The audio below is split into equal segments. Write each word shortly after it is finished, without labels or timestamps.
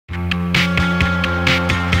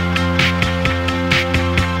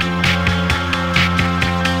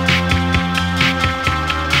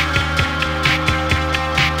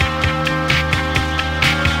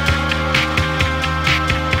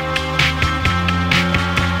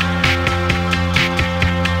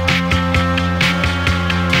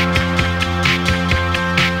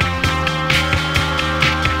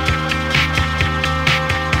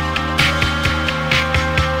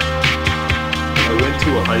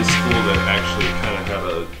high school that actually kind of had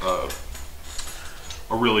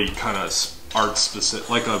a really kind of art specific,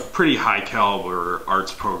 like a pretty high caliber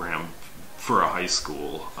arts program for a high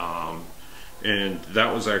school, and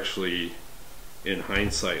that was actually, in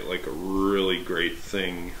hindsight, like a really great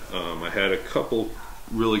thing. I had a couple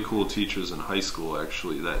really cool teachers in high school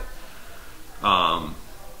actually that,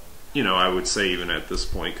 you know, I would say even at this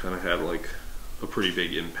point kind of had like a pretty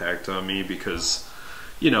big impact on me, because,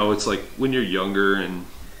 you know, it's like when you're younger and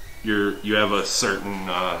you have a certain,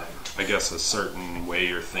 I guess a certain way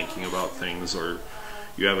you're thinking about things, or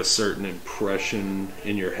you have a certain impression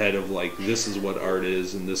in your head of like, this is what art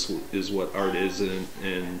is and this is what art isn't.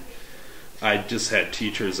 And I just had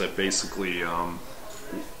teachers that basically, or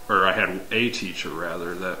I had a teacher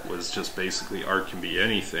rather, that was just basically art can be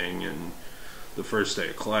anything. And the first day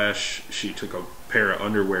of class, she took a pair of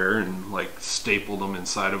underwear and like stapled them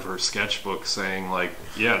inside of her sketchbook, saying like,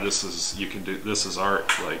 yeah, this is, you can do, this is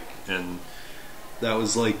art. Like, and that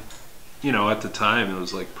was like, you know, at the time it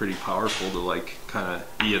was like pretty powerful to like kind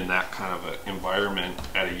of be in that kind of an environment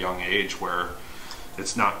at a young age, where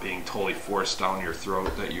it's not being totally forced down your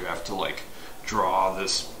throat that you have to like draw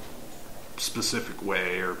this specific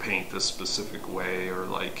way or paint this specific way, or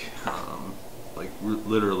like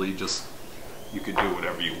literally just you could do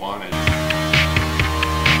whatever you wanted.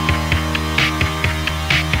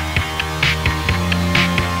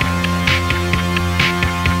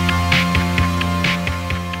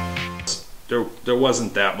 There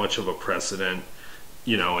wasn't that much of a precedent,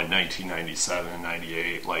 you know, in 1997 and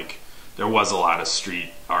 98. Like, there was a lot of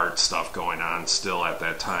street art stuff going on still at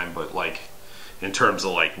that time, but like in terms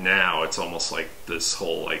of like now, it's almost like this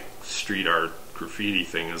whole like street art graffiti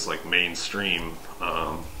thing is like mainstream.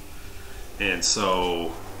 And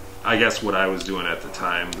so I guess what I was doing at the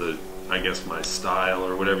time, I guess my style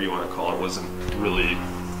or whatever you want to call it, wasn't really,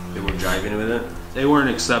 they weren't jiving with it? They weren't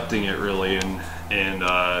accepting it really, and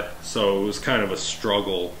so it was kind of a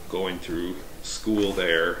struggle going through school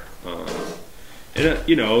there. And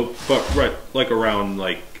you know, but right, like around,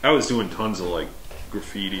 like I was doing tons of like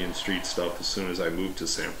graffiti and street stuff as soon as I moved to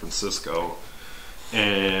San Francisco,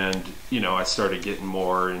 and you know, I started getting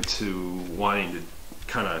more into wanting to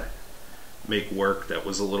kind of make work that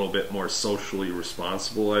was a little bit more socially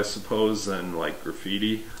responsible, I suppose, than like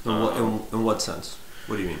graffiti. In what sense?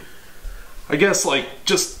 What do you mean? I guess like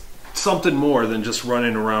just something more than just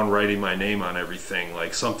running around writing my name on everything,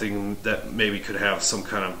 like something that maybe could have some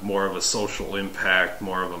kind of more of a social impact,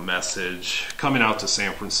 more of a message. Coming out to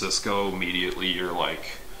San Francisco, immediately you're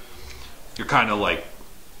kind of like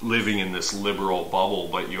living in this liberal bubble,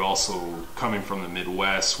 but you also, coming from the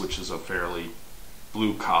Midwest, which is a fairly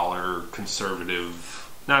blue collar, conservative,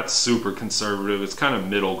 not super conservative, it's kind of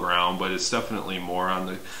middle ground, but it's definitely more on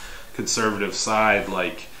the conservative side.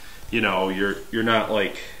 Like, you know, you're not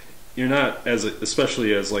as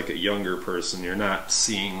especially as like a younger person, you're not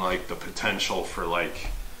seeing like the potential for like,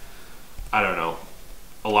 I don't know,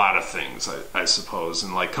 a lot of things, I suppose.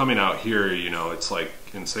 And like coming out here, you know, it's like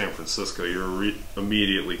in San Francisco, you're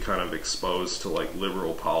immediately kind of exposed to like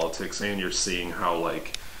liberal politics, and you're seeing how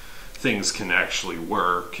like things can actually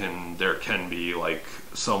work, and there can be like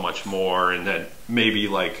so much more, and then maybe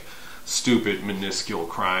like stupid minuscule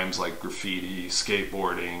crimes like graffiti,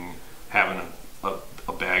 skateboarding, having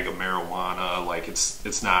a bag of marijuana, like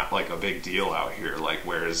it's not like a big deal out here. Like,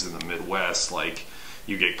 whereas in the Midwest, like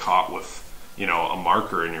you get caught with, you know, a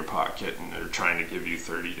marker in your pocket and they're trying to give you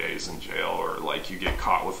 30 days in jail, or like you get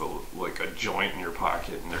caught with a joint in your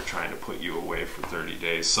pocket and they're trying to put you away for 30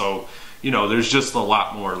 days. So, you know, there's just a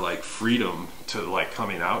lot more like freedom to like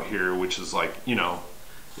coming out here, which is like, you know,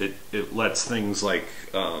 it lets things like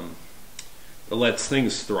it lets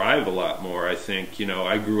things thrive a lot more, I think. You know,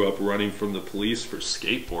 I grew up running from the police for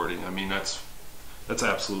skateboarding. I mean, that's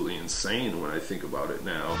absolutely insane when I think about it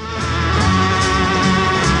now.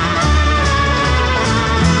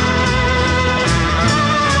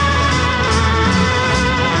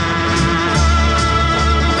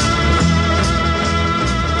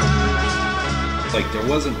 Like, there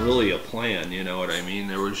wasn't really a plan, you know what I mean?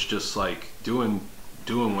 There was just like doing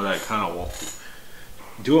what I kind of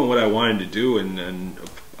doing what I wanted to do, and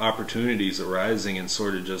opportunities arising, and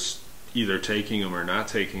sort of just either taking them or not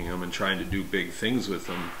taking them and trying to do big things with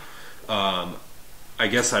them. I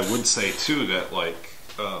guess I would say too that like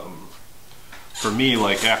for me,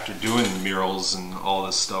 like after doing murals and all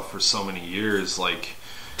this stuff for so many years, like,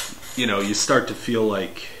 you know, you start to feel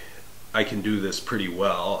like I can do this pretty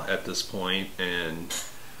well at this point, and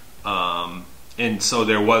so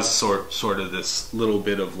there was sort of this little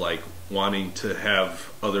bit of like wanting to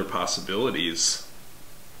have other possibilities,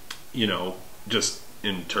 you know, just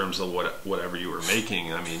in terms of whatever you were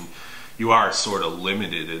making. I mean, you are sort of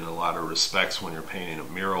limited in a lot of respects when you're painting a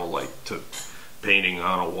mural, like to painting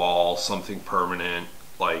on a wall something permanent,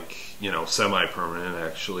 like, you know, semi-permanent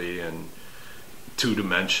actually, and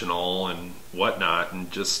two-dimensional and whatnot.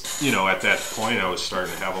 And just, you know, at that point I was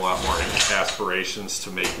starting to have a lot more aspirations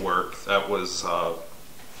to make work that was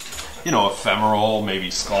you know, ephemeral, maybe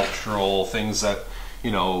sculptural, things that, you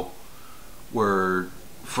know, were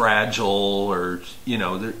fragile, or, you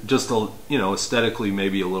know, they're just a, you know, aesthetically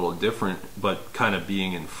maybe a little different, but kind of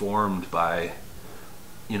being informed by,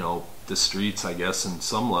 you know, the streets, I guess, in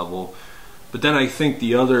some level. But then I think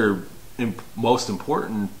the other most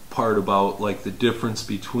important part about like the difference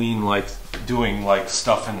between like doing like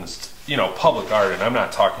stuff in this, you know, public art, and I'm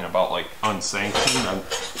not talking about like unsanctioned, I'm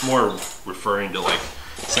more referring to like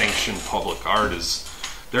sanctioned public art, is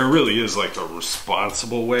there really is like a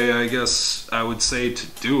responsible way, I guess I would say, to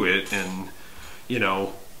do it. And, you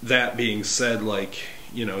know, that being said, like,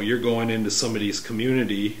 you know, you're going into somebody's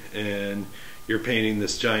community and you're painting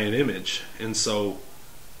this giant image. And so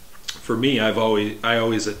for me, I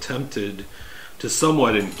always attempted to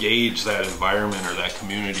somewhat engage that environment or that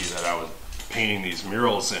community that I was painting these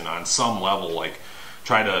murals in on some level, like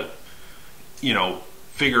try to, you know,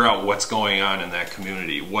 figure out what's going on in that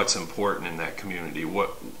community, what's important in that community,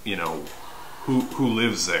 what, you know, who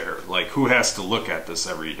lives there, like who has to look at this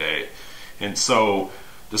every day. And so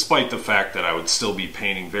despite the fact that I would still be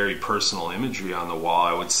painting very personal imagery on the wall,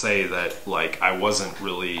 I would say that like I wasn't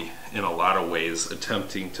really in a lot of ways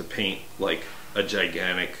attempting to paint like a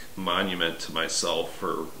gigantic monument to myself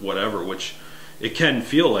or whatever, which it can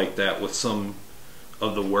feel like that with some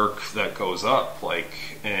of the work that goes up,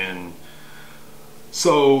 like. And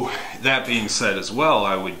so that being said as well,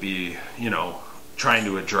 I would be, you know, trying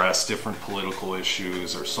to address different political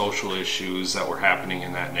issues or social issues that were happening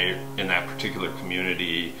in that particular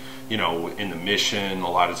community. You know, in the Mission, a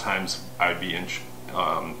lot of times I'd be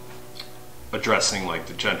addressing like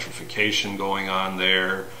the gentrification going on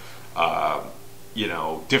there, you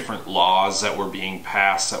know, different laws that were being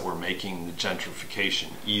passed that were making the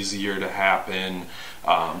gentrification easier to happen,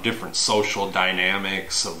 different social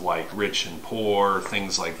dynamics of like rich and poor,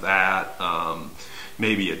 things like that.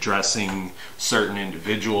 Maybe addressing certain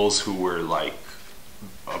individuals who were like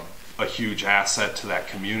a huge asset to that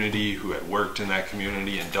community, who had worked in that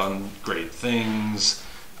community and done great things.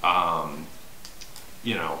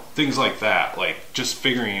 You know, things like that, like just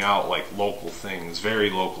figuring out like local things, very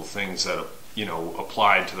local things that, you know,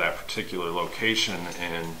 applied to that particular location.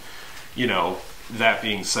 And, you know, that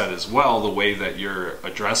being said as well, the way that you're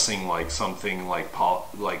addressing like something like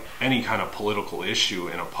any kind of political issue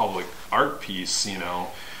in a public art piece, you know,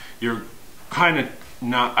 you're kind of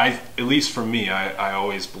not, at least for me, I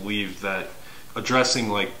always believed that addressing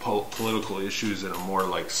like political issues in a more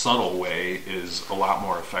like subtle way is a lot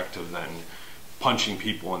more effective than punching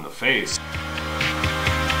people in the face.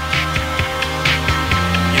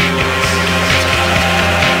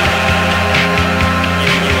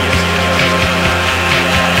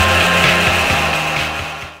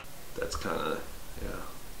 That's kind of, yeah,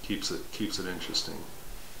 keeps it interesting.